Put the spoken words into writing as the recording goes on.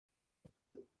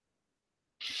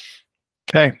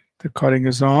Okay, the recording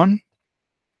is on.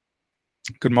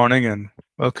 Good morning and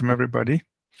welcome everybody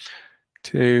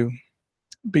to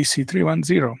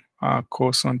BC310, our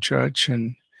course on church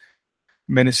and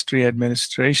ministry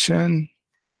administration.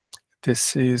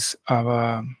 This is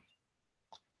our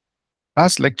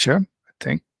last lecture, I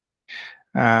think.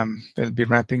 We'll be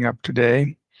wrapping up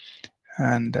today.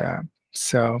 And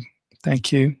so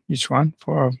thank you, each one,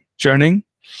 for journeying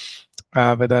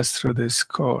with us through this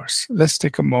course. Let's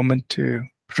take a moment to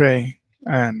pray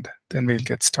and then we'll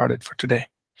get started for today.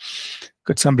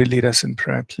 Could somebody lead us in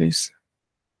prayer, please?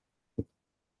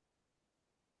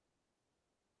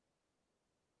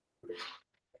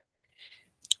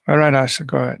 All right, Asha,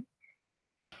 go ahead.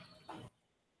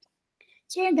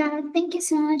 Dear God, thank you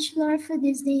so much, Lord, for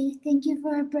this day. Thank you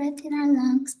for our breath in our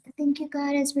lungs. Thank you,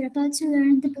 God, as we're about to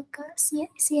learn the book of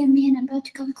CMA and about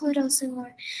to conclude also,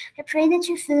 Lord. I pray that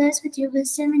you fill us with your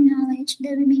wisdom and knowledge,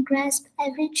 that we may grasp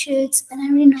every truth and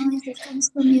every knowledge that comes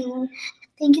from you, Lord.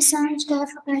 Thank you so much, God,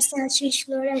 for Pastor Ashish,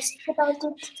 Lord. I speak about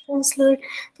the details, Lord,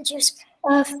 that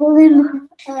you're full in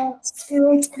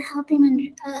spirit and help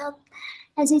him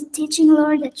as he's teaching,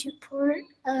 Lord, that you pour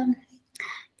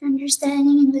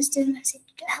understanding and wisdom as it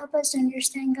help us to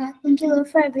understand, God. Thank you, Lord,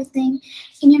 for everything.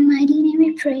 In your mighty name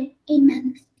we pray.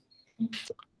 Amen.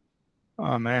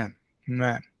 Amen.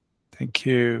 Amen. Thank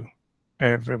you,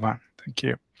 everyone. Thank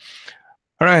you.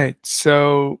 All right,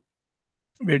 so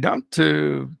we're down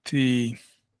to the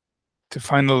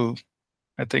final,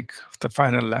 I think, the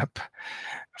final lap,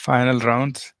 final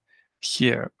round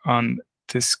here on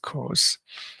this course.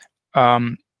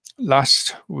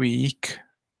 Last week,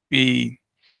 we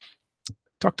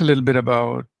talked a little bit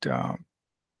about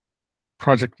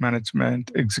project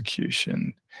management,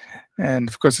 execution, and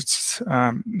of course, it's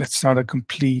not a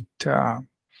complete,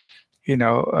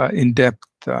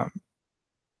 in-depth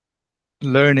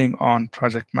learning on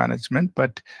project management,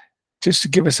 but just to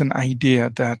give us an idea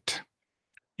that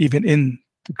even in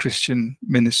the Christian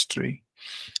ministry,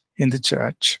 in the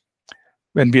church,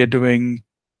 when we are doing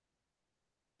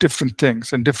different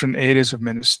things in different areas of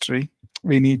ministry,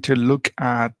 we need to look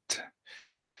at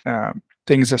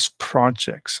things as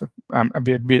projects.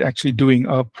 We're actually doing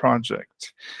a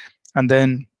project. And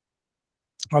then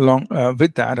along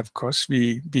with that, of course,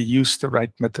 we use the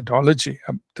right methodology,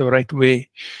 the right way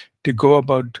to go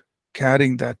about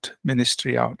carrying that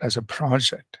ministry out as a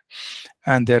project.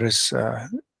 And there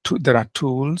are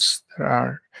tools,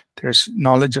 there's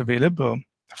knowledge available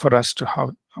for us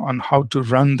on how to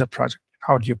run the project.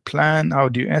 How do you plan? How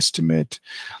do you estimate?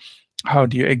 How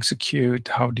do you execute?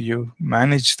 How do you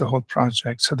manage the whole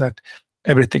project so that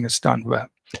everything is done well?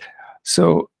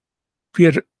 So we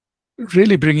are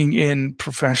really bringing in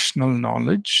professional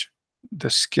knowledge, the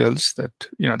skills that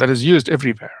is used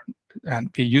everywhere,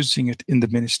 and we're using it in the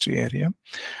ministry area.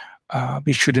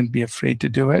 We shouldn't be afraid to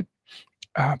do it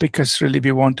because really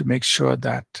we want to make sure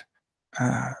that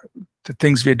the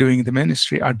things we're doing in the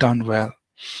ministry are done well.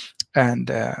 And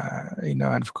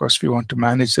and of course we want to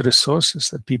manage the resources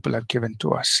that people have given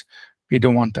to us. We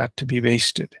don't want that to be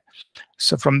wasted.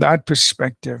 So from that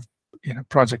perspective,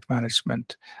 project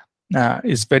management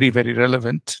is very, very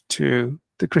relevant to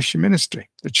the Christian ministry,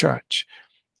 the church,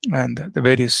 and the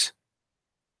various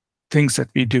things that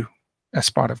we do as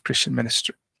part of Christian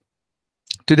ministry.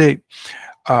 Today,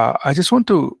 I just want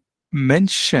to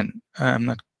mention, I'm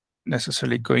not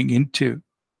necessarily going into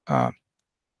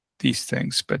these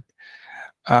things, but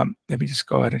let me just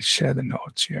go ahead and share the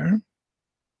notes here.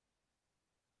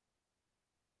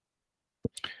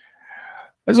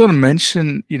 I just want to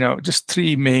mention, just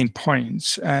three main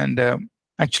points, and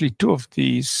actually two of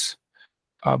these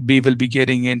we will be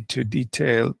getting into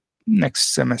detail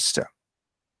next semester.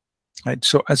 Right.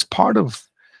 So, as part of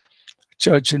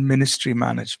church and ministry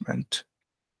management,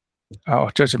 or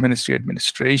church and ministry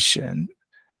administration,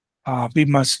 we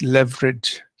must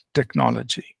leverage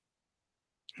technology.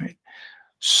 Right.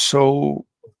 So,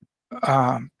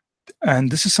 and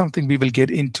this is something we will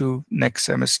get into next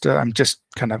semester. I'm just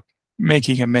kind of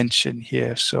making a mention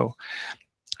here, so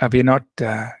we're not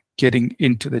getting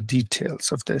into the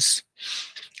details of this.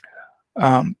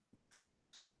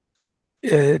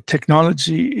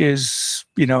 Technology is,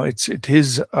 it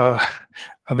is a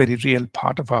very real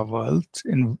part of our world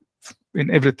in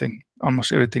everything,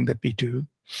 almost everything that we do,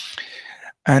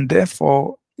 and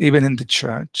therefore, even in the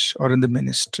church or in the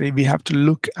ministry, we have to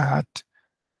look at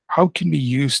how can we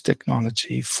use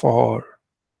technology for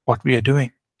what we are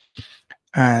doing,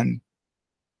 and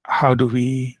how do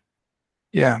we,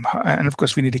 and of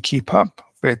course we need to keep up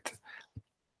with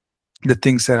the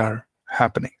things that are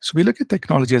happening. So we look at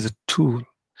technology as a tool,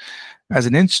 as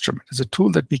an instrument, as a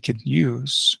tool that we can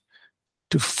use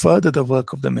to further the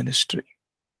work of the ministry.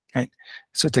 Right?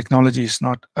 So technology is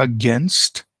not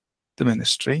against the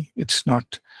ministry. It's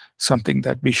not something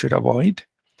that we should avoid,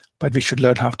 but we should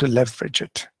learn how to leverage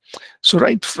it. So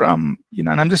right from, and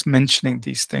I'm just mentioning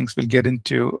these things, we'll get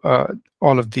into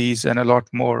all of these and a lot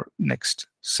more next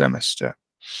semester.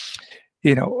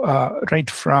 Right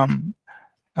from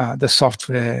the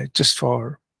software just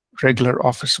for regular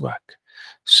office work.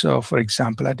 So for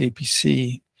example, at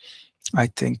APC, I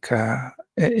think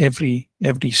every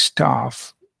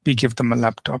staff, we give them a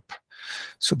laptop.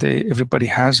 So everybody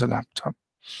has a laptop.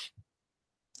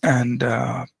 And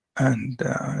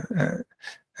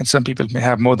some people may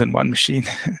have more than one machine,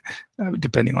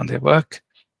 depending on their work.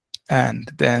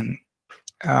 And then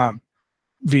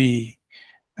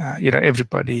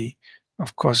everybody,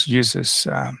 of course, uses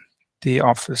the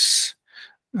office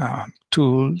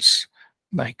tools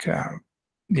like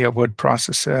word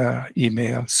processor,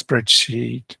 email,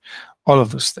 spreadsheet, all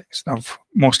of those things. Now,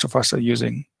 most of us are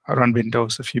on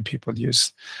Windows. A few people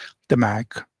use the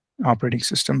Mac operating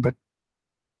system, but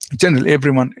in general,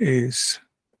 everyone is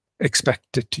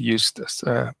expected to use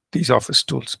these office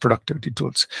tools, productivity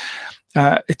tools.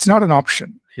 It's not an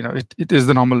option. It is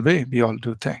the normal way we all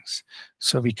do things.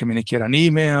 So we communicate on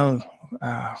email,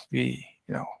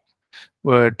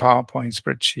 Word, PowerPoint,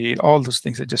 spreadsheet, all those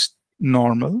things are just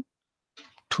normal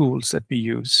tools that we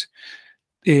use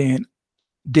in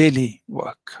daily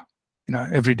work,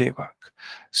 everyday work.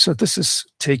 So this is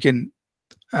taken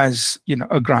as,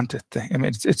 a granted thing. I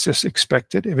mean, it's just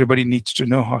expected. Everybody needs to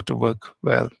know how to work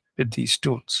well with these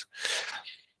tools.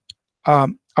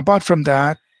 Apart from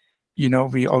that,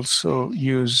 we also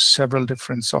use several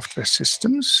different software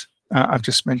systems. I've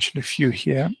just mentioned a few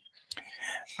here.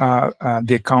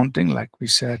 The accounting, like we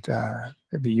said,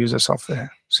 we use a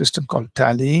software system called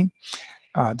Tally.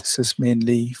 This is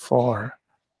mainly for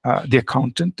the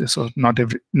accountant, so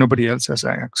nobody else has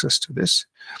access to this.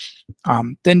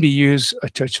 Then we use a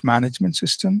church management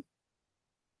system.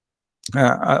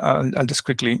 I'll just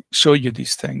quickly show you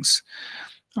these things.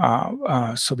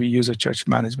 So we use a church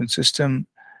management system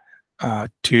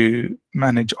to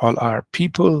manage all our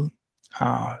people,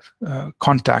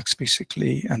 contacts,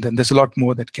 basically. And then there's a lot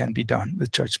more that can be done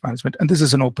with church management. And this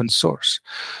is an open source.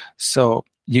 So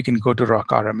you can go to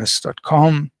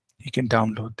rockrms.com. You can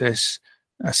download this,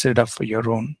 set it up for your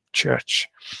own church,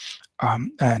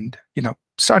 and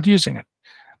start using it.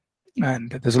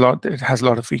 And it has a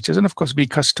lot of features. And of course, we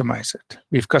customize it.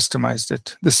 We've customized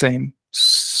it, the same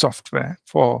software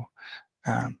for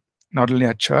not only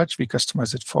our church, we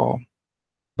customize it for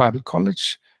Bible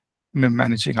College,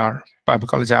 managing our Bible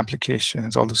College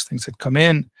applications, all those things that come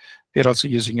in. We're also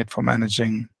using it for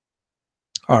managing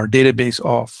our database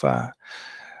of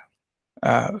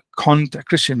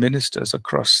Christian ministers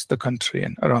across the country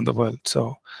and around the world.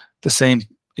 So the same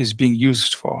is being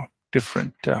used for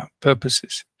different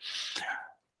purposes.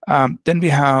 Then we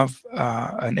have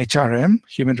an HRM,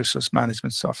 Human Resource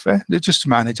Management Software, just to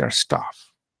manage our staff.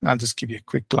 I'll just give you a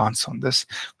quick glance on this.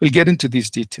 We'll get into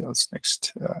these details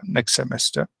next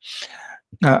semester.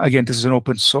 Again, this is an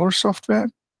open source software.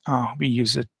 We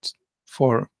use it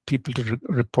for people to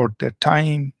report their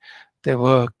time, their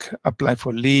work, apply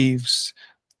for leaves,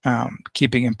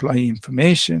 keeping employee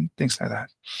information, things like that.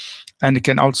 And it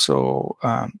can also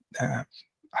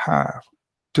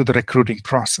do the recruiting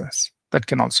process. That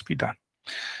can also be done.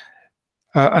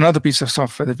 Another piece of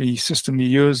software system we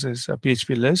use is a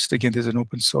PHP list. Again, there's an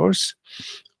open source.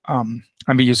 And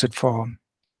we use it for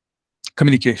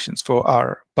communications, for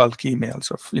our bulk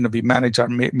emails. We manage our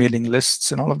mailing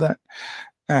lists and all of that.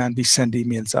 And we send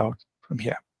emails out from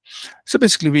here. So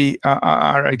basically,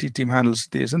 our IT team handles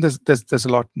this, and there's a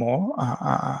lot more.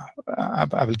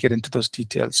 I will get into those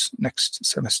details next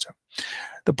semester.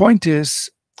 The point is,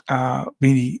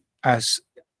 we as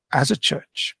a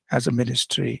church, as a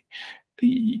ministry,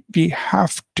 we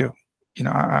have to,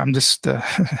 I'm just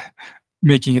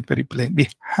making it very plain. We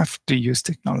have to use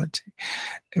technology.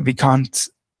 We can't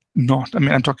not. I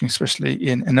mean, I'm talking especially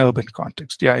in an urban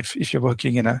context. Yeah, if you're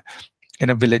working in a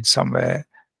village somewhere,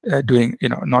 doing,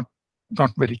 not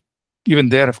very, even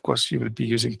there, of course, you will be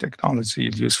using technology,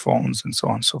 you'll use phones and so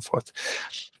on and so forth.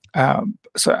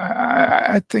 So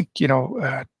I think,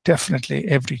 definitely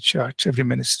every church, every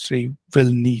ministry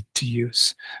will need to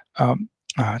use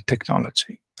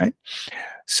technology, right?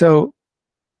 So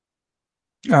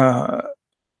I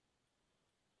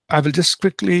will just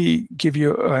quickly give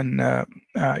you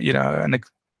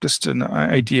just an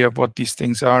idea of what these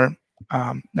things are.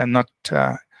 I'm not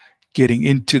getting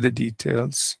into the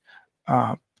details,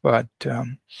 but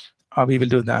we will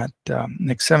do that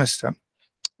next semester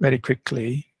very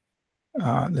quickly.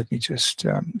 let me just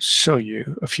show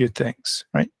you a few things,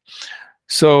 right?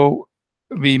 So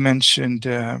we mentioned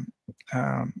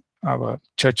our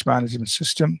church management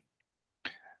system.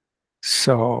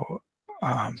 So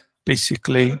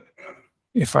basically,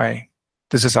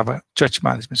 this is our church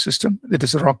management system. It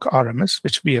is a Rock RMS,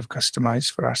 which we have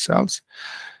customized for ourselves.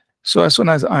 So as soon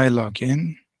as I log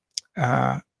in,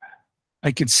 I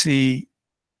can see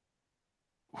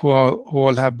who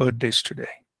all have birthdays today,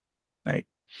 right?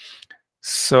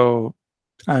 So,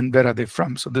 and where are they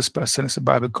from? So this person is a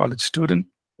Bible college student.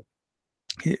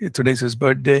 Today's his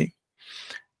birthday.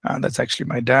 That's actually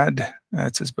my dad.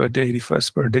 It's his birthday,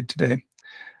 81st birthday today.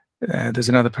 There's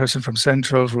another person from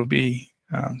Central, Ruby,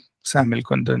 Samuel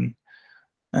Kundan,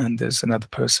 and there's another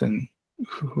person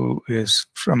who is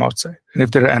from outside. And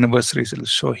if there are anniversaries, it'll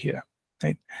show here,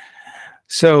 right?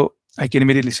 So I can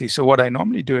immediately see. So what I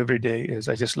normally do every day is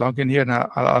I just log in here and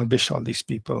I'll wish all these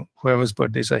people, whoever's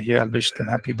birthdays are here, I'll wish them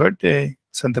happy birthday,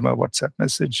 send them a WhatsApp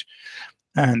message,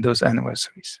 and those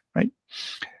anniversaries, right?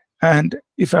 And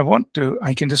if I want to,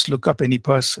 I can just look up any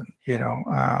person,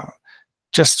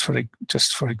 just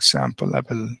for example, I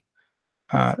will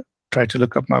try to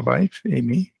look up my wife,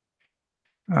 Amy.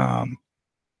 And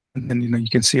then, you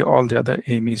can see all the other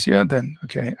Amy's here. Then,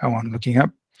 okay, I'm looking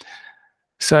up.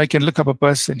 So I can look up a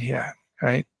person here,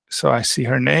 right? So I see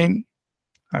her name,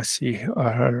 I see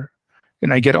her,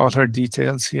 and I get all her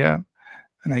details here.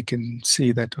 And I can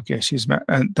see that, okay,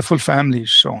 and the full family is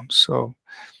shown. So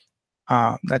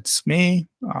that's me,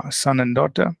 son and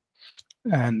daughter,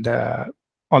 and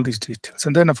all these details.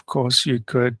 And then, of course, you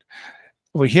could,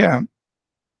 over here,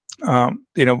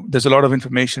 there's a lot of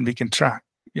information we can track,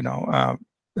 now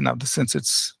since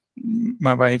it's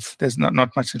my wife, there's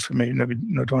not much information we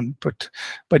don't put,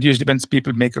 but usually when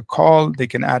people make a call, they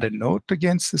can add a note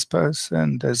against this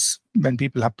person. When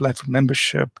people apply for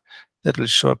membership, that will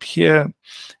show up here.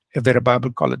 If they're a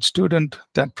Bible college student,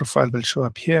 that profile will show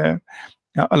up here.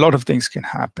 Now, a lot of things can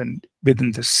happen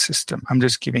within this system. I'm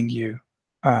just giving you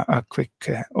a quick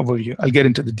overview. I'll get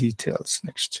into the details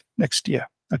next year.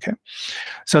 Okay,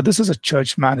 so this is a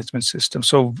church management system.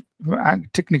 So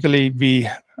technically, we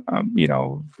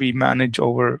manage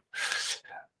over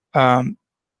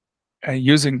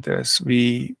using this.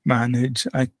 We manage,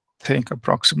 I think,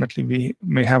 approximately we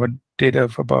may have a data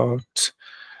of about,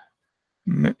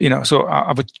 so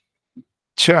our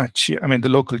church, the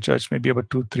local church, maybe about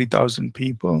 2,000-3,000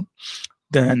 people.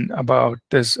 Then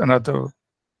there's another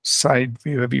side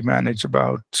where we manage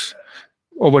about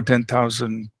over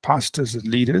 10,000 pastors and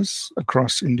leaders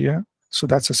across India. So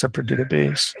that's a separate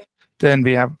database. Then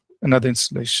we have another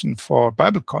installation for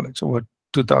Bible College, over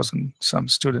 2,000 some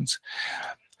students.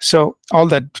 So all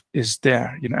that is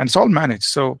there, and it's all managed.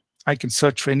 So I can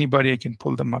search for anybody, I can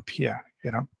pull them up here,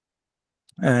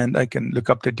 and I can look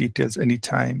up the details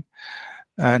anytime.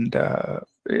 And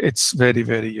it's very,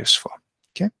 very useful.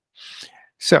 Okay.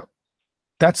 So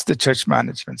that's the church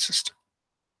management system.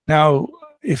 Now,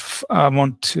 if I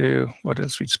want to, what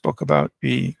else we spoke about?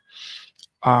 The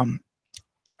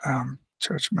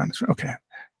church management. Okay,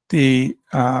 the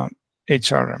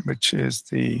HRM, which is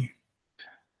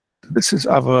this is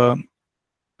our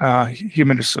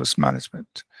human resource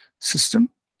management system.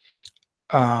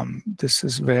 This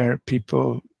is where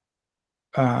people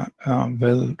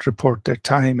will report their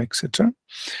time, etc.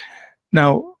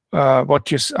 Now,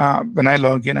 when I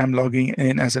log in, I'm logging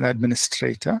in as an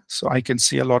administrator, so I can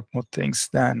see a lot more things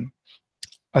than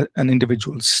an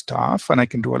individual staff, and I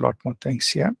can do a lot more things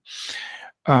here.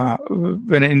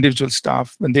 When an individual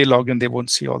staff, when they log in, they won't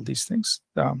see all these things.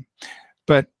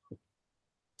 But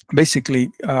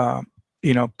basically,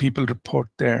 people report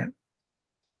their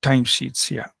timesheets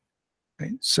here,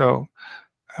 right? So,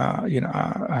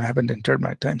 I haven't entered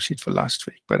my timesheet for last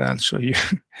week, but I'll show you.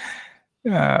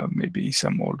 Maybe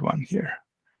some old one here.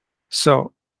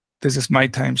 So this is my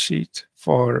timesheet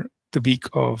for the week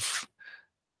of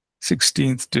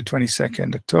 16th to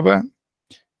 22nd October.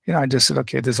 I just said,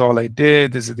 okay, this is all I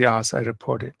did. This is the hours I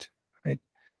reported, right?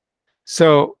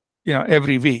 So,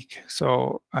 every week.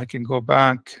 So I can go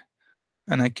back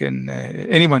and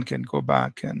anyone can go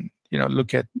back and,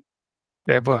 look at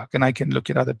their work, and I can look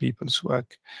at other people's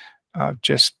work.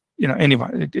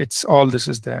 Anyone, it's all this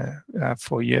is there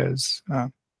for years.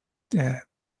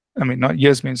 Not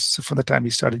years means for the time we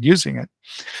started using it.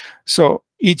 So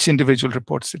each individual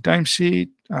reports the timesheet.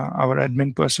 Our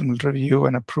admin person will review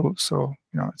and approve. So,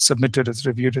 it's submitted, it's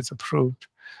reviewed, it's approved.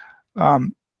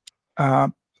 And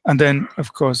then,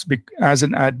 of course, as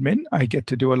an admin, I get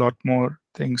to do a lot more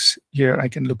things here. I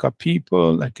can look up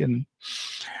people.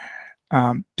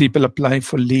 People apply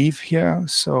for leave here.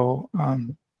 So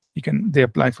they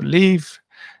apply for leave.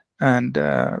 And,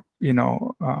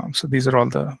 so these are all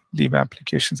the leave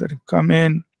applications that have come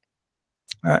in.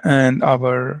 And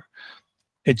our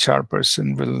HR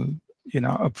person will,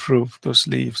 approve those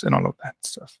leaves and all of that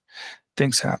stuff.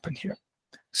 Things happen here.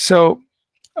 So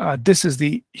this is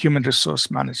the human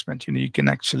resource management. You can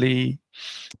actually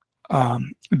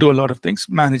do a lot of things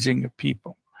managing your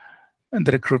people and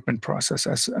the recruitment process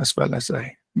as well, as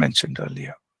I mentioned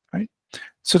earlier, right?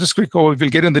 So just quick overview. We'll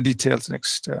get in the details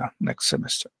next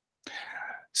semester.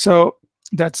 So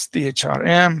that's the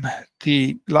HRM.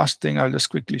 The last thing I'll just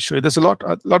quickly show you. There's a lot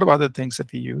of other things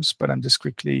that we use, but I'm just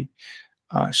quickly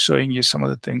showing you some of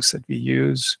the things that we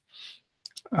use.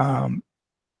 Yeah.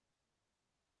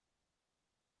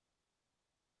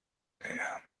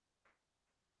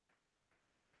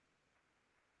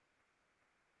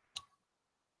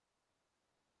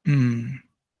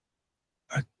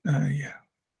 Yeah.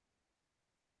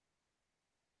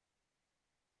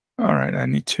 All right, I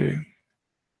need to.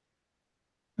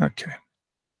 Okay.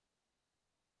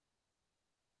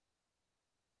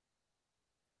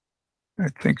 I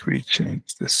think we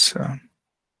changed this.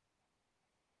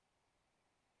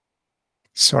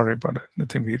 Sorry about it. I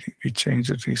think we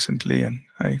changed it recently, and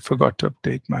I forgot to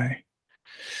update my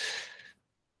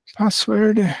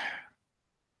password. Let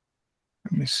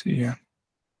me see here.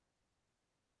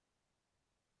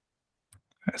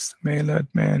 That's the mail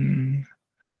admin.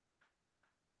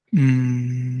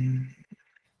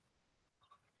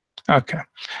 Okay.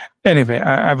 Anyway,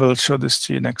 I will show this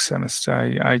to you next semester.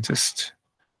 I just,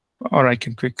 or I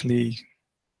can quickly,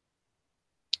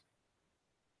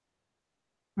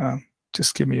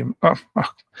 just give me a,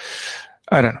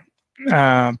 I don't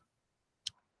know.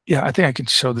 Yeah, I think I can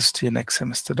show this to you next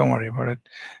semester. Don't worry about it.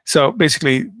 So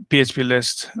basically, PHP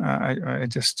list, I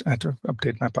just had to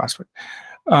update my password.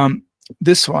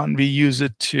 This one, we use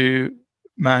it to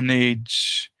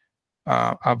manage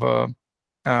our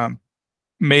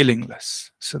mailing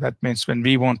lists. So that means when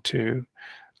we want to,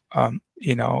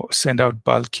 send out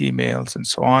bulk emails and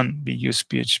so on, we use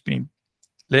PHP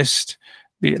list.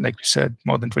 Like we said,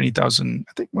 more than 20,000,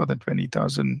 I think more than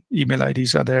 20,000 email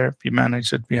IDs are there. We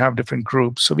manage it. We have different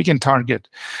groups, so we can target.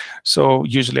 So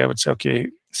usually I would say, okay,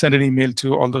 send an email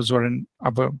to all those who are in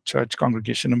our church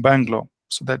congregation in Bangalore,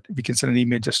 so that we can send an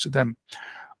email just to them.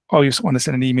 Or you want to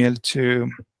send an email to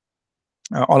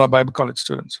all our Bible college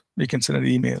students. We can send an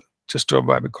email just to our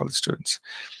Bible college students.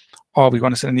 Or we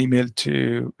want to send an email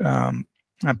to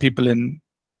people in,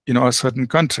 a certain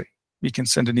country. We can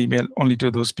send an email only to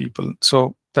those people.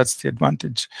 So that's the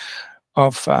advantage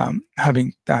of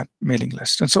having that mailing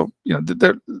list. And so,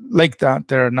 like that,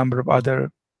 there are a number of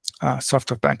other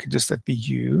software packages that we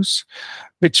use,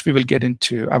 which we will get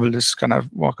into. I will just kind of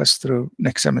walk us through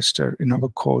next semester in our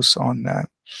course on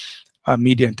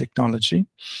media and technology.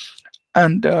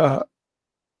 And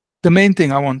the main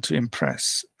thing I want to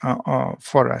impress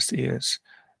for us is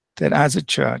that as a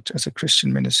church, as a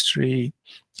Christian ministry,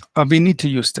 we need to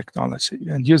use technology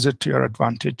and use it to your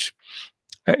advantage.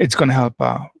 It's going to help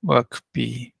our work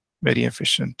be very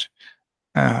efficient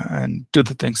and do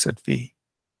the things that we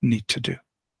need to do,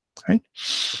 right?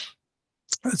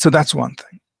 So that's one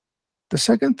thing. The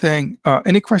second thing,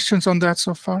 any questions on that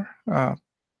so far?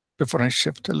 Before I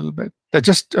shift a little bit,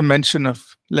 just a mention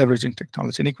of leveraging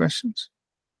technology. Any questions?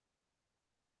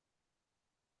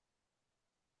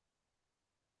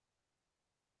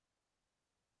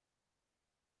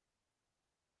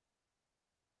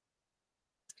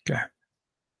 Okay.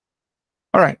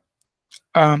 All right.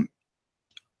 The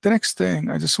next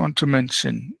thing I just want to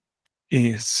mention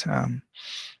is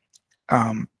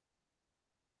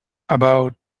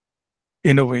about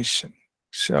innovation.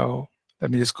 So let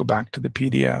me just go back to the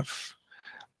PDF.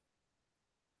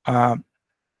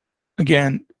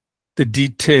 Again, the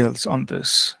details on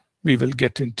this we will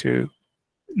get into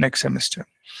next semester.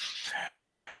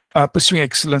 Pursuing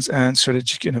excellence and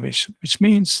strategic innovation, which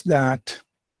means that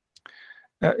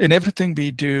in everything we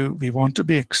do, we want to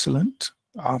be excellent.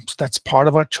 So that's part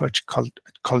of our church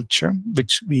culture,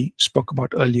 which we spoke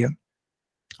about earlier.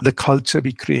 The culture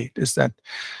we create is that,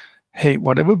 hey,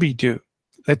 whatever we do,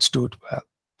 let's do it well.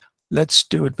 Let's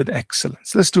do it with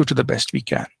excellence. Let's do it to the best we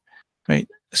can, right?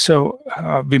 So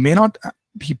we may not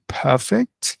be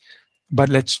perfect, but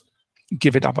let's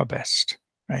give it our best,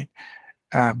 right?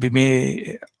 We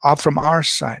may, from our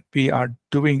side, we are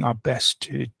doing our best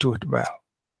to do it well.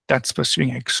 That's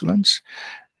pursuing excellence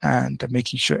and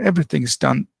making sure everything is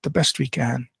done the best we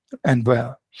can and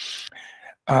well.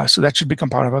 So that should become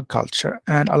part of our culture.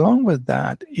 And along with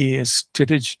that is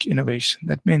strategic innovation.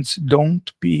 That means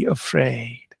don't be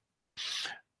afraid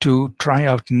to try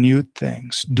out new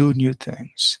things, do new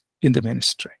things in the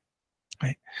ministry,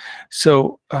 right?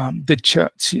 So the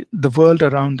church, the world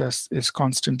around us is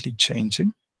constantly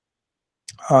changing.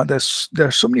 There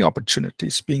are so many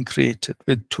opportunities being created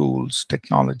with tools,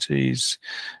 technologies,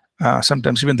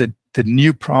 sometimes even the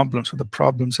new problems or the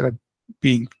problems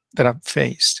that are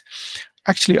faced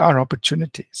actually are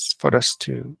opportunities for us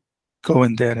to go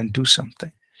in there and do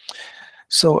something.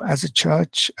 So as a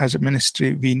church, as a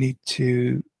ministry, we need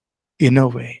to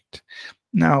innovate.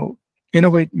 Now,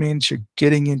 innovate means you're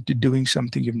getting into doing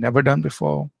something you've never done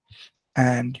before,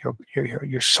 and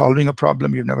you're solving a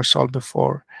problem you've never solved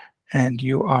before, and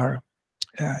you are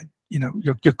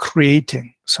you're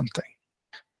creating something,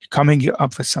 coming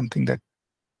up with something that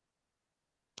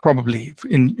probably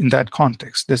in that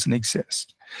context doesn't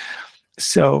exist.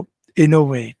 So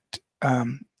innovate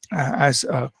as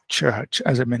a church,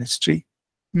 as a ministry,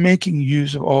 making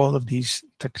use of all of these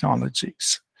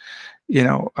technologies.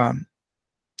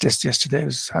 Just yesterday I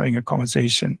was having a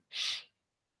conversation,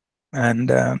 and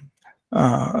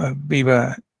we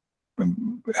were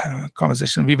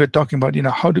we were talking about,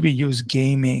 how do we use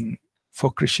gaming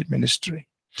for Christian ministry?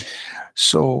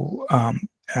 So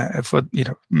for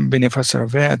many of us are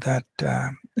aware that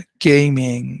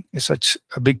gaming is such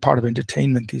a big part of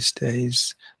entertainment these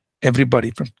days. Everybody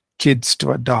from kids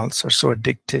to adults are so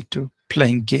addicted to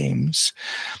playing games,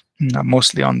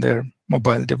 mostly on their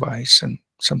mobile device and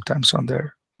sometimes on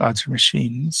their larger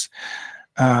machines.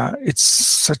 It's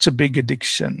such a big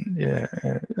addiction.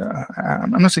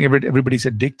 I'm not saying everybody's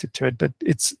addicted to it, but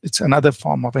it's another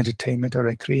form of entertainment or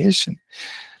recreation.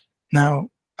 Now,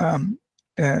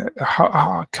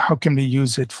 how can we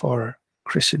use it for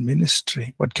Christian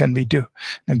ministry? What can we do?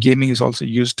 Now, gaming is also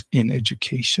used in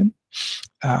education,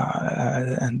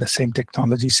 and the same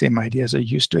technology, same ideas are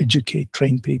used to educate,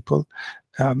 train people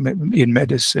in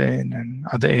medicine and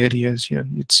other areas.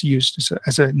 It's used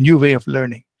as a new way of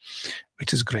learning,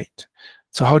 which is great.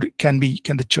 So can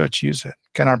the church use it?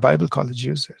 Can our Bible college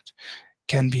use it?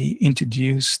 Can we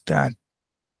introduce that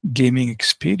gaming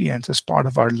experience as part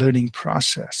of our learning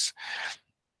process?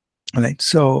 Right.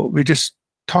 So we're just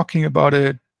talking about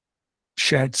it,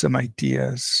 shared some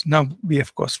ideas. Now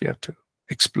of course we have to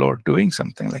explore doing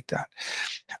something like that.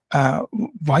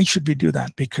 Why should we do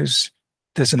that? Because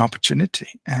there's an opportunity,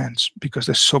 and because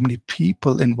there's so many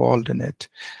people involved in it.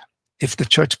 If the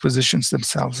church positions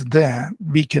themselves there,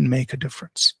 we can make a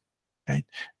difference, right?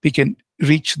 We can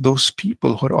reach those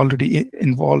people who are already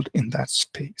involved in that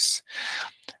space.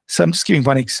 So I'm just giving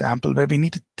one example where we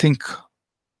need to think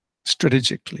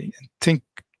strategically and think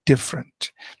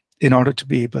different in order to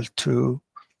be able to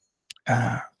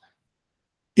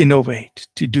innovate,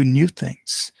 to do new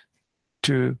things,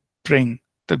 to bring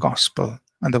the gospel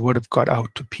and the word of God out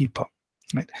to people,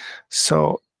 right?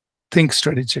 So think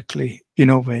strategically,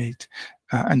 innovate,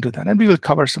 and do that. And we will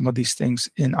cover some of these things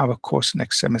in our course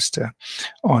next semester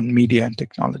on media and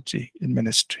technology in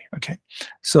ministry. Okay,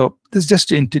 so this is just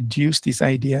to introduce these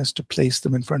ideas, to place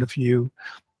them in front of you.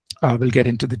 We'll get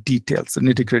into the details, the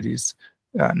nitty-gritties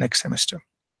next semester.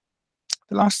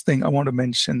 The last thing I want to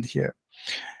mention here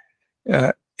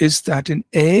is that in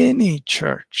any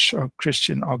church or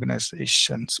Christian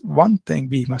organizations, one thing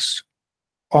we must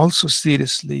also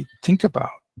seriously think about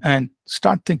and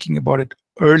start thinking about it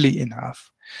early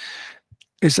enough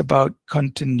is about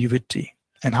continuity,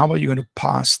 and how are you going to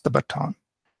pass the baton?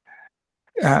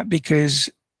 Because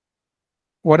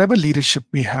whatever leadership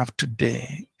we have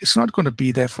today, it's not going to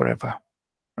be there forever,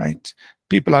 right?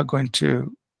 People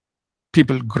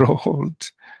grow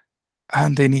old,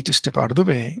 and they need to step out of the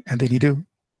way, and they need to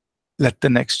let the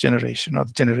next generation or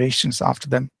the generations after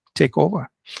them take over.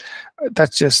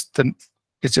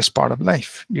 It's just part of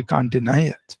life. You can't deny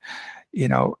it.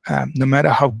 No matter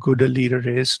how good a leader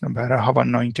is, no matter how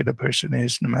anointed a person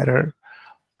is, no matter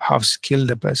how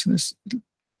skilled a person is,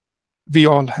 we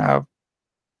all have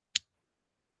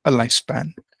a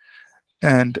lifespan,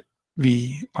 and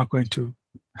we are going to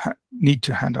need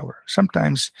to hand over.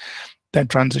 Sometimes that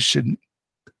transition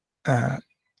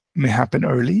may happen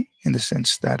early, in the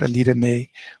sense that a leader may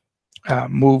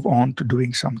move on to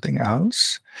doing something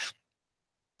else,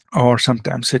 or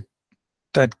sometimes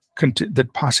that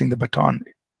passing the baton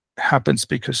happens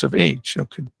because of age.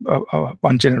 Okay,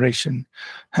 one generation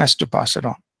has to pass it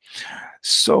on.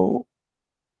 So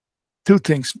two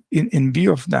things in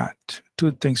view of that,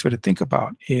 two things we have to think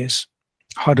about is,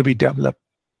 how do we develop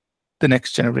the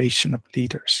next generation of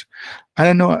leaders? And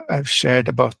I know I've shared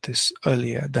about this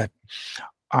earlier, that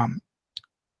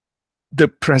the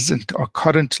present or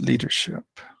current leadership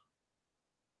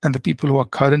and the people who are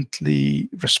currently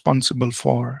responsible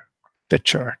for the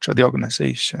church or the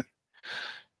organization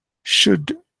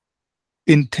should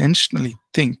intentionally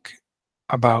think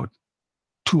about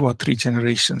 2 or 3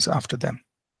 generations after them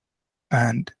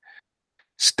and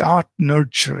start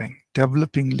nurturing,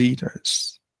 developing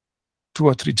leaders 2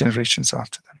 or 3 generations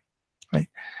after them, right?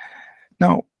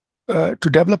 Now, to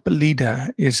develop a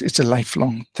leader it's a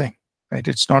lifelong thing, right?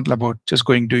 It's not about just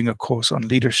doing a course on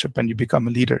leadership and you become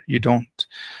a leader. You don't.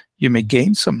 You may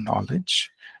gain some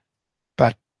knowledge,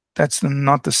 but that's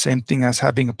not the same thing as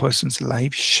having a person's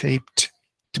life shaped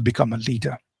to become a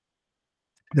leader.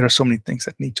 There are so many things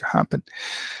that need to happen.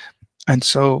 And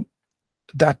so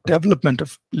that development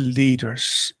of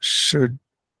leaders should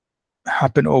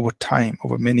happen over time,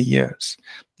 over many years,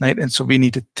 right? And so we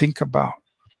need to think about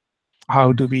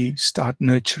how do we start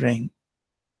nurturing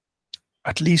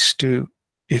at least 2,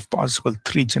 if possible,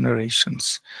 3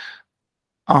 generations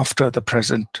after the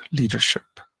present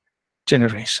leadership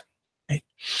generation, right?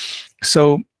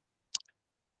 So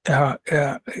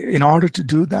in order to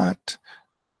do that,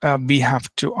 we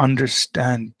have to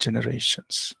understand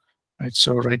generations, right?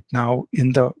 So right now,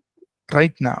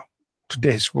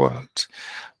 today's world,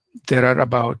 there are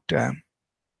about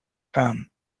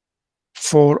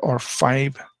 4 or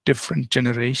 5 different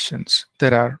generations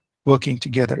that are working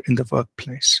together in the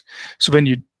workplace. So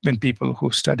when people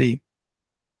who study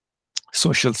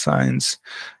social science,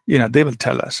 they will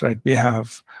tell us, right? We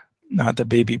have the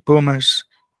baby boomers,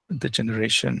 the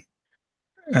generation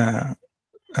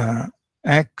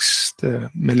X,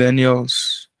 the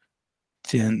millennials,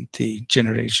 then the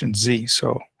generation Z.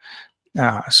 So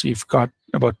you've got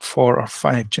about 4 or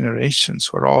 5 generations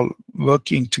who are all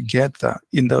working together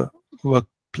in the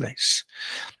workplace.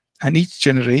 And each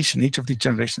of the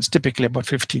generations, typically about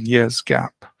 15 years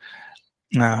gap,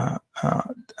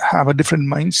 have a different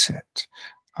mindset.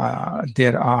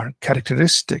 There are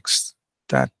characteristics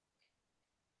that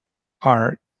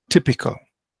are typical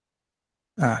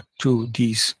to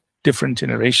these different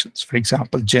generations. For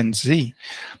example, Gen Z,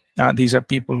 these are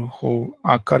people who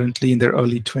are currently in their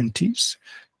early 20s.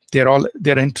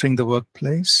 They're entering the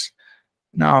workplace.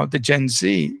 Now, the Gen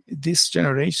Z, this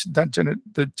generation,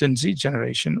 the Gen Z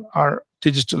generation are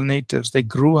digital natives. They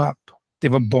grew up, they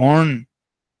were born,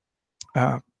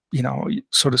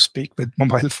 so to speak, with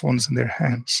mobile phones in their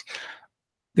hands.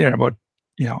 They're about,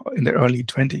 in their early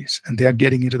 20s, and they are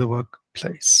getting into the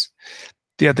workplace.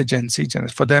 They are the Gen Z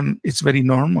generation. For them, it's very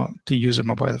normal to use a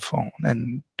mobile phone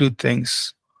and do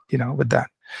things, with that.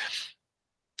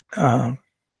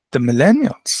 The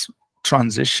millennials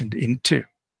transitioned into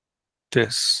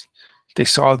this. They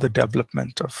saw the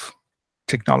development of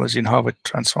technology and how it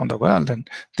transformed the world, and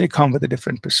they come with a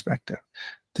different perspective.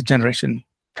 The generation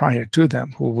prior to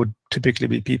them, who would typically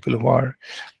be people who are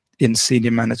in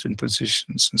senior management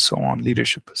positions and so on,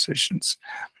 leadership positions,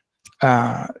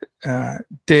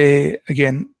 they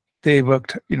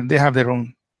worked, they have their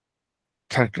own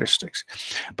characteristics.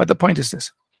 But the point is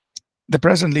this: the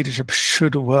present leadership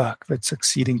should work with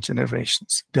succeeding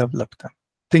generations, develop them,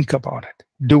 think about it,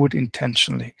 do it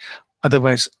intentionally.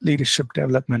 Otherwise, leadership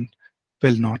development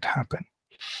will not happen.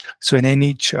 So in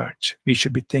any church, we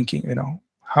should be thinking,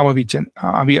 how are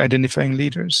we identifying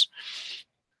leaders?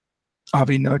 Are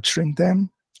we nurturing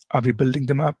them? Are we building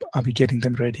them up? Are we getting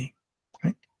them ready?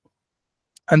 Right?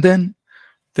 And then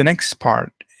the next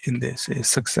part in this is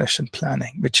succession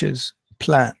planning, which is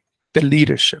plan. The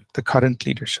leadership, the current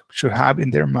leadership, should have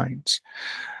in their minds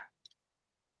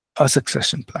a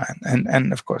succession plan.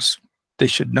 And of course, they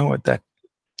should know that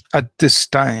at this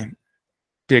time,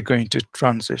 we're going to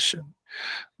transition.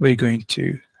 We're going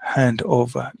to hand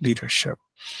over leadership.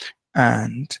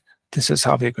 And this is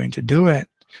how we're going to do it.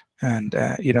 And,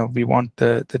 we want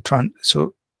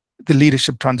so the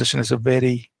leadership transition is a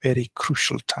very, very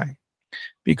crucial time,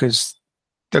 because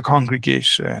the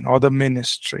congregation or the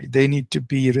ministry, they need to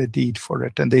be ready for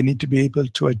it, and they need to be able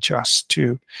to adjust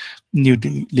to new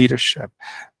leadership.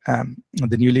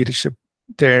 The new leadership,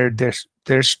 their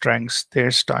strengths,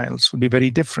 their styles will be very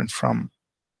different from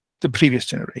the previous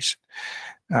generation.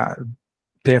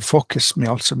 Their focus may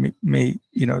also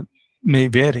may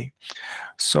vary.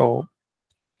 So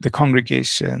the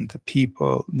congregation, the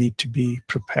people need to be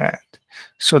prepared.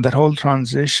 So that whole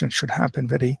transition should happen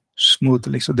very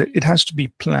smoothly. So that it has to be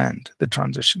planned, the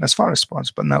transition, as far as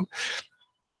possible. Now,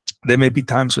 there may be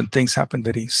times when things happen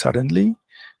very suddenly,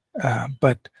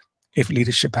 but if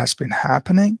leadership has been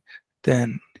happening,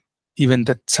 then even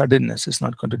that suddenness is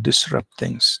not going to disrupt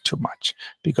things too much,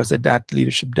 because that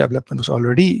leadership development was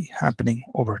already happening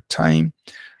over time.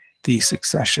 The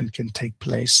succession can take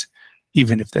place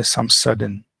even if there's some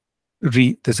sudden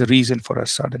there's a reason for a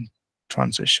sudden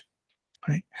transition,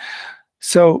 right?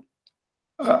 So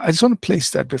I just want to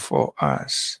place that before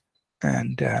us,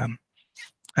 and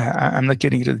I'm not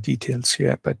getting into the details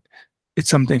here, but it's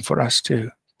something for us to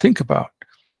think about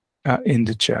in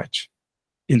the church,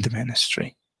 in the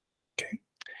ministry. Okay.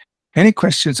 Any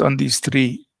questions on these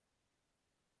three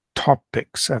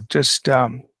topics? I've just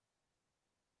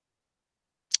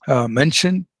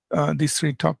mentioned these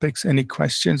three topics. Any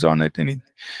questions on it?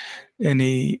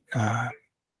 Any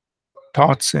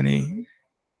thoughts? Any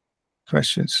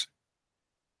questions?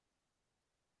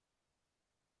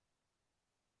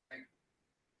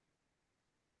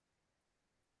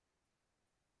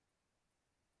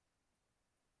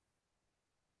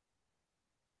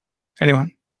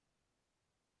 Anyone?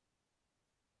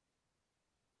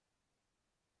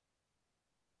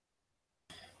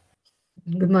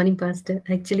 Good morning, Pastor.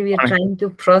 Actually, we are Morning. trying to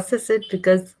process it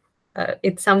because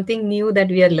it's something new that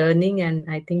we are learning, and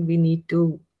I think we need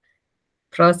to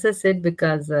process it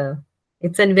because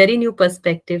it's a very new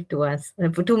perspective to us.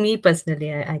 To me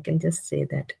personally, I can just say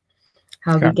that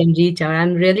how we Okay. can reach out.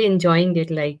 I'm really enjoying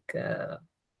it. Like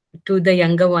to the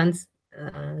younger ones,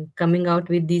 coming out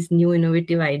with these new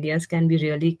innovative ideas can be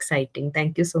really exciting.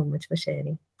 Thank you so much for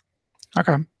sharing.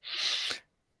 Okay.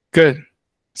 Good.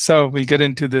 So we'll get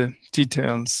into the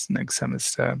details next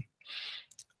semester.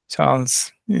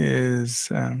 Charles is,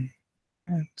 so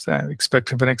I expect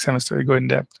for the next semester we go in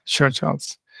depth. Sure,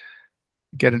 Charles.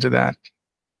 Get into that.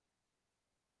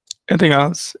 Anything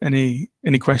else? Any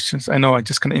questions? I know I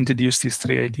just kind of introduced these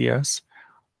three ideas,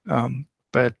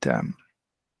 but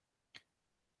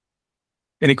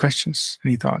any questions?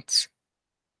 Any thoughts?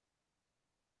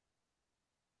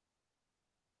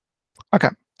 Okay.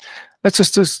 Let's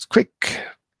just do a quick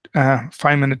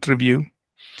 5-minute review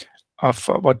of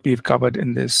what we've covered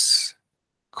in this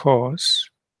course.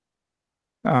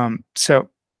 So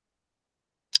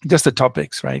just the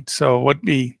topics, right? So what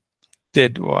we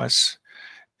did was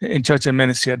in church and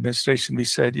ministry administration, we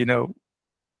said,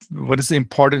 what is the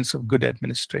importance of good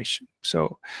administration?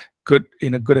 So good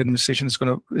administration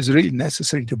is really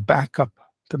necessary to back up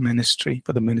the ministry,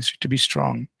 for the ministry to be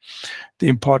strong. The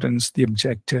importance, the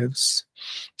objectives.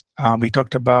 We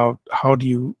talked about how do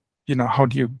you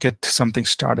get something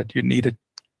started? You need a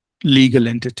legal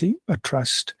entity, a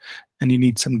trust, and you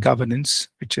need some governance,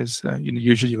 which is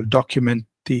usually you'll document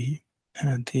the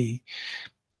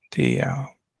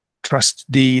trust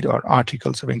deed or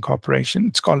articles of incorporation.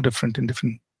 It's called different in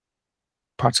different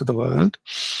parts of the world.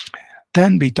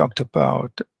 Then we talked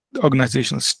about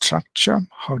organizational structure.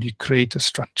 How do you create a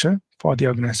structure for the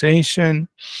organization?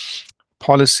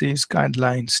 Policies,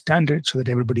 guidelines, standards, so that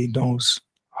everybody knows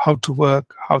how to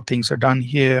work, how things are done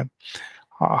here,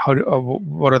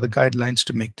 what are the guidelines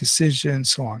to make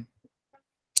decisions, so on.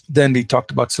 Then we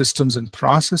talked about systems and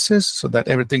processes so that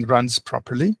everything runs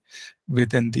properly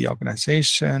within the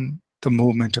organization, the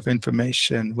movement of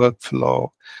information,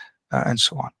 workflow, and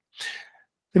so on.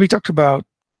 Then we talked about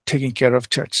taking care of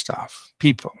church staff,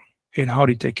 people, how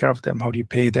do you take care of them? How do you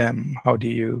pay them? How do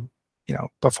you,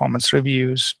 performance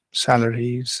reviews,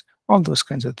 salaries, all those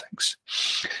kinds of things.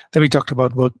 Then we talked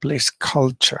about workplace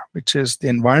culture, which is the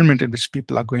environment in which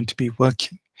people are going to be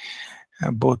working,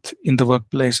 both in the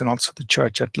workplace and also the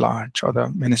church at large or the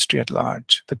ministry at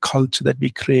large. The culture that we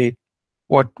create,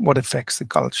 what affects the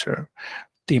culture,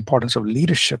 the importance of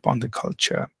leadership on the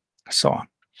culture, so on.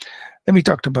 Then we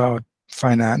talked about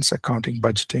finance, accounting,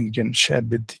 budgeting, again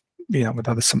shared with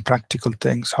others some practical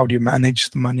things. How do you manage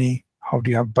the money? How do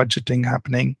you have budgeting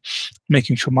happening?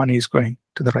 Making sure money is going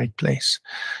to the right place.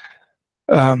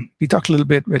 We talked a little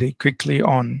bit very quickly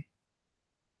on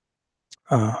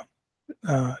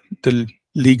the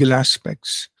legal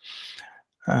aspects,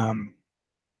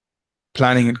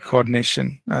 planning and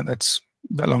coordination, that's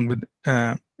along with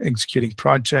executing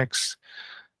projects,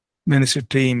 ministry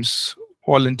teams,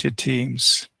 volunteer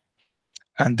teams.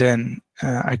 And then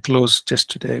I closed just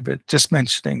today with just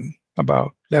mentioning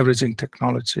about leveraging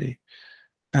technology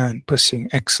and pursuing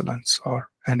excellence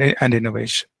and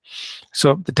innovation.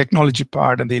 So the technology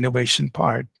part and the innovation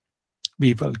part,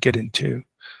 we will get into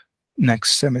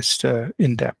next semester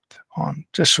in depth on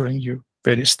just showing you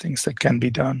various things that can be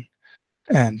done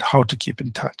and how to keep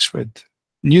in touch with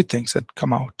new things that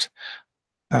come out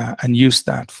and use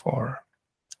that for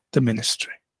the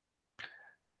ministry.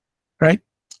 Right?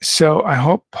 So I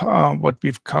hope what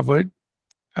we've covered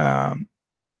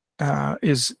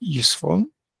is useful.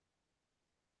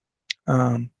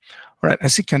 All right, I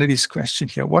see Kennedy's question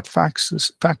here. What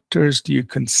factors do you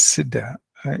consider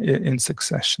in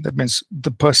succession? That means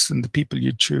the people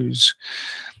you choose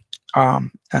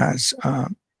as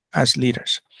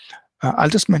leaders. I'll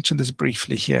just mention this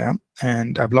briefly here,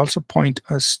 and I will also point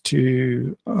us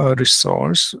to a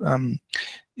resource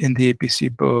in the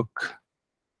APC book,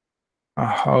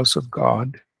 House of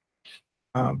God.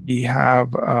 We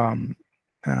have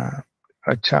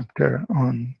a chapter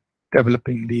on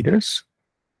developing leaders.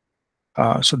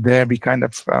 So there we kind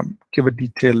of give a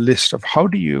detailed list of how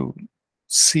do you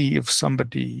see if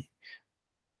somebody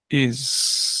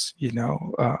is,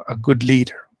 a good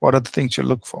leader. What are the things you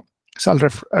look for? So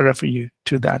I'll refer you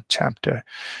to that chapter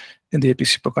in the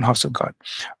APC book on House of God.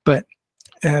 But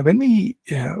when we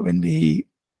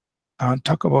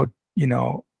talk about,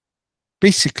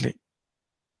 basically,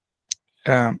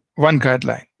 one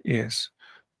guideline is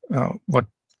what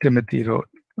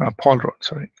Paul wrote,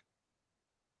 sorry.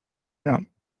 To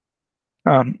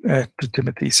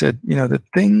Timothy, he said, the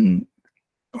thing,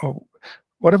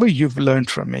 whatever you've learned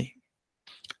from me,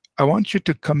 I want you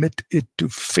to commit it to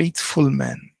faithful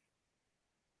men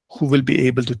who will be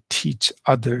able to teach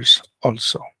others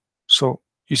also. So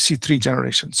you see 3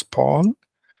 generations. Paul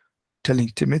telling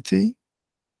Timothy,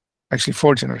 actually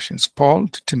 4 generations. Paul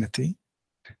to Timothy.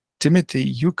 Timothy,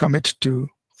 you commit to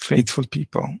faithful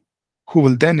people who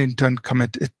will then in turn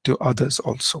commit it to others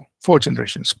also. 4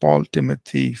 generations. Paul,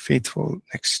 Timothy, faithful,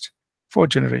 next. 4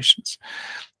 generations.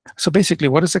 So basically,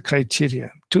 what is the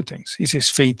criteria? 2 things. He says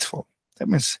faithful. That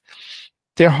means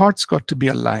their hearts got to be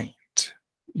aligned.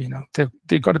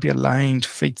 They've got to be aligned,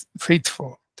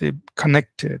 faithful. They're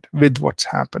connected with what's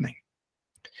happening.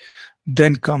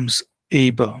 Then comes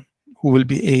able, who will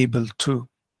be able to,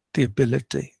 the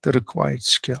ability, the required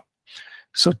skill.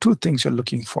 So 2 things you're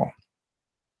looking for.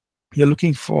 You're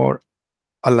looking for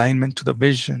alignment to the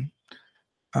vision,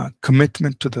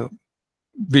 commitment to the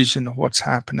vision of what's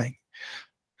happening,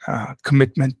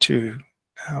 commitment to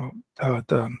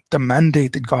the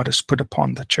mandate that God has put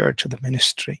upon the church or the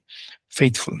ministry,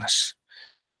 faithfulness.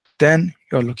 Then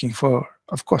you're looking for,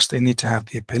 of course, they need to have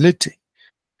the ability,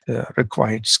 the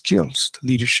required skills, the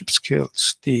leadership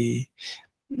skills, the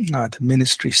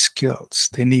ministry skills.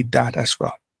 They need that as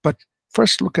well. But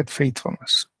first look at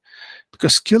faithfulness,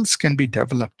 because skills can be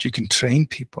developed. You can train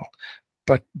people,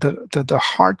 but the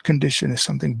heart condition is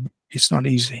something, it's not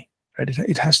easy, right?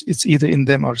 It's either in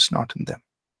them or it's not in them,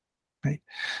 right?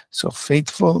 So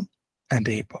faithful and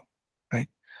able, right?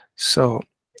 So,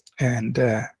 and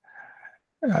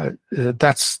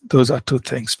those are 2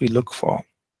 things we look for.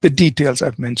 The details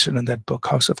I've mentioned in that book,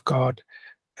 House of God,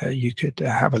 you could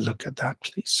have a look at that,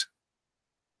 please.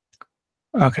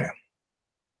 Okay.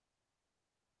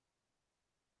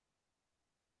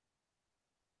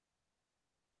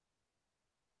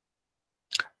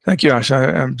 Thank you,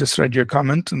 Asha. I just read your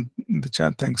comment in the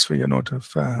chat. Thanks for your note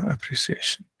of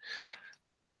appreciation.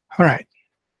 All right.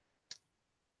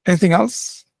 Anything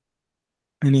else?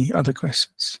 Any other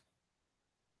questions?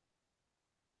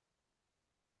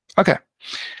 Okay.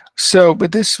 So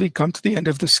with this, we come to the end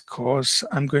of this course.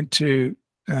 I'm going to,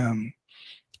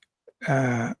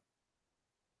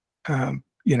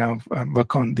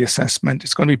 work on the assessment.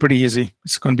 It's going to be pretty easy.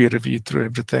 It's going to be a review through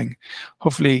everything.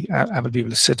 Hopefully, I will be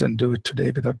able to sit and do it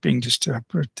today without being disturbed.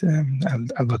 But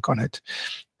I'll work on it.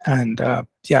 And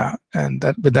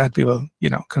with that, we will,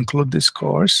 conclude this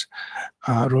course.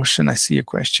 Roshan, I see a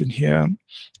question here.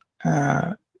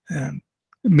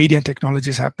 Media and technology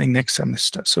is happening next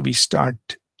semester. So we start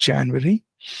January,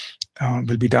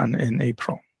 will be done in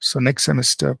April. So next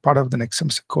semester, part of the next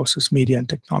semester course is media and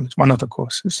technology, one of the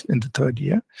courses in the 3rd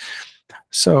year.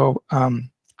 So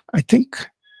I think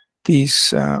these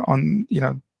so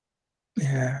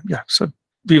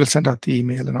we will send out the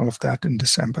email and all of that in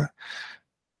December.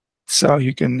 So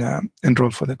you can enroll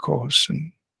for the course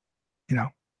and,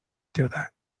 do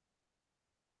that.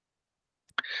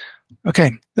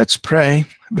 Okay, let's pray.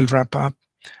 We'll wrap up.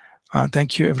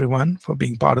 Thank you, everyone, for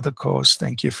being part of the course.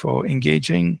 Thank you for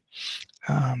engaging,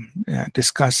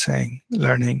 discussing,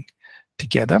 learning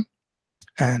together.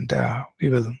 And we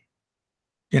will,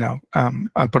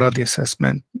 I'll put out the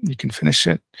assessment. You can finish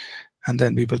it. And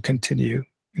then we will continue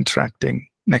interacting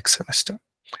next semester.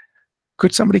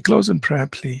 Could somebody close in prayer,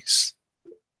 please?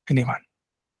 Anyone?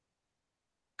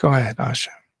 Go ahead, Asha.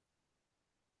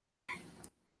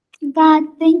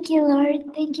 God, thank you,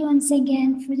 Lord. Thank you once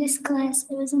again for this class.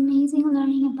 It was amazing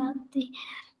learning about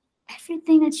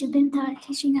everything that you've been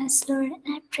teaching us, Lord. And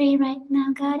I pray right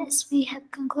now, God, as we have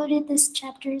concluded these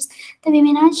chapters, that we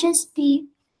may not just be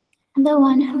the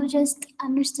one who just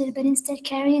understood, but instead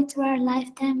carry it through our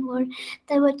lifetime, Lord.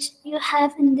 That what you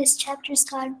have in these chapters,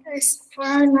 God, is for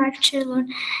our life too, Lord.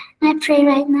 And I pray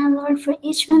right now, Lord, for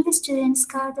each one of the students,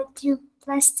 God, that you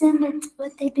bless them with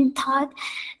what they've been taught.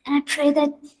 And I pray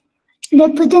that they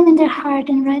put them in their heart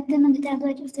and write them on the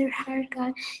tablet of their heart,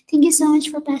 God. Thank you so much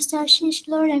for Pastor Ashish,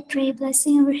 Lord. I pray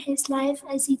blessing over his life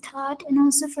as he taught and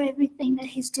also for everything that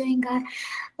he's doing, God.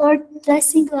 Lord,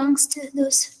 blessing belongs to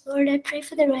those. Lord, I pray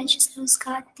for the righteous those,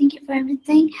 God. Thank you for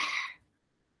everything.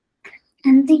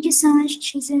 And thank you so much,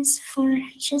 Jesus, for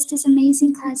just these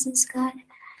amazing classes, God.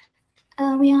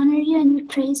 We honor you and we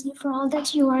praise you for all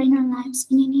that you are in our lives.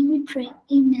 In your name we pray.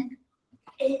 Amen.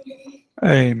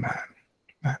 Amen.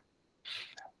 All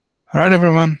right,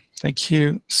 everyone. Thank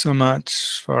you so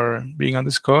much for being on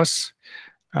this course.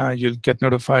 You'll get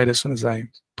notified as soon as I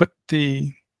put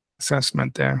the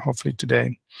assessment there, hopefully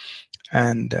today.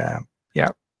 And yeah,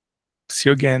 see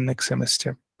you again next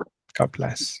semester. God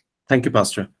bless. Thank you,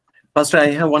 Pastor. Pastor, I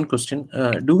have one question.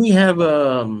 Do we have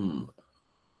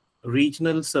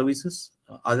regional services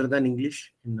other than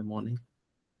English in the morning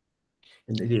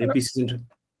in the APC Center?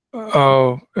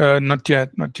 Oh, not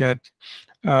yet, not yet.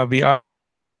 We are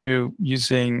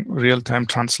using real-time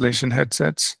translation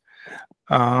headsets.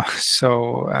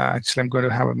 So actually, I'm going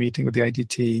to have a meeting with the IT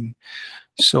team.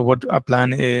 So what our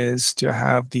plan is to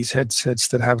have these headsets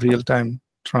that have real-time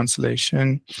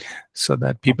translation so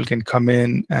that people can come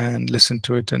in and listen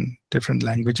to it in different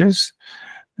languages.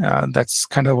 That's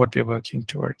kind of what we're working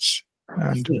towards.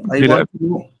 And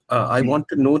I want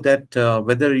to know that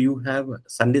whether you have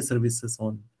Sunday services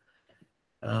on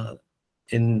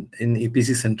in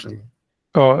APC Central.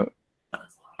 Oh,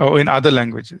 in other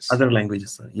languages. Other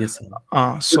languages, sir. Yes, sir.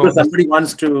 So because somebody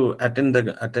wants to attend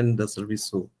the service,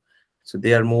 so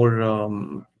they are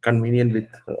more convenient with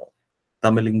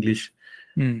Tamil, English,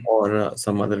 or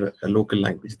some other local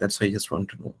language. That's why I just want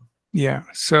to know. Yeah.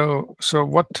 So Sri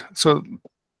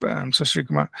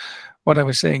Kumar, what I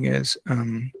was saying is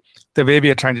the way we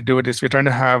are trying to do it is we're trying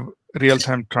to have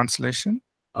real-time translation.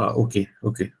 Okay.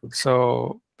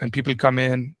 So when people come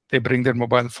in, they bring their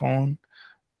mobile phone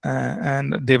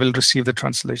and they will receive the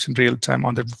translation real-time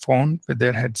on their phone with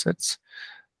their headsets.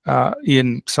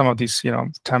 In some of these,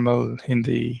 Tamil,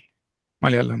 Hindi,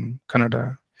 Malayalam,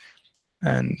 Kannada,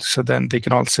 and so then they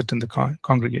can all sit in the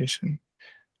congregation.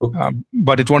 Okay.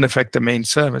 But it won't affect the main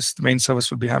service. The main service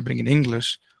will be happening in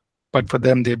English, but for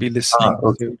them, they'll be listening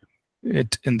to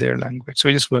it in their language. So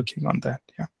we're just working on that.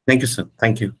 Yeah. Thank you, sir.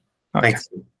 Thank you. Okay. Thanks.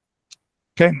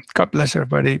 Okay. God bless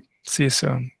everybody. See you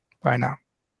soon. Bye now.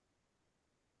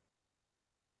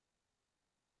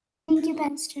 Thank you,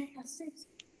 Pastor.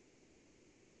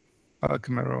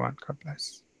 Welcome, everyone. God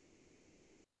bless.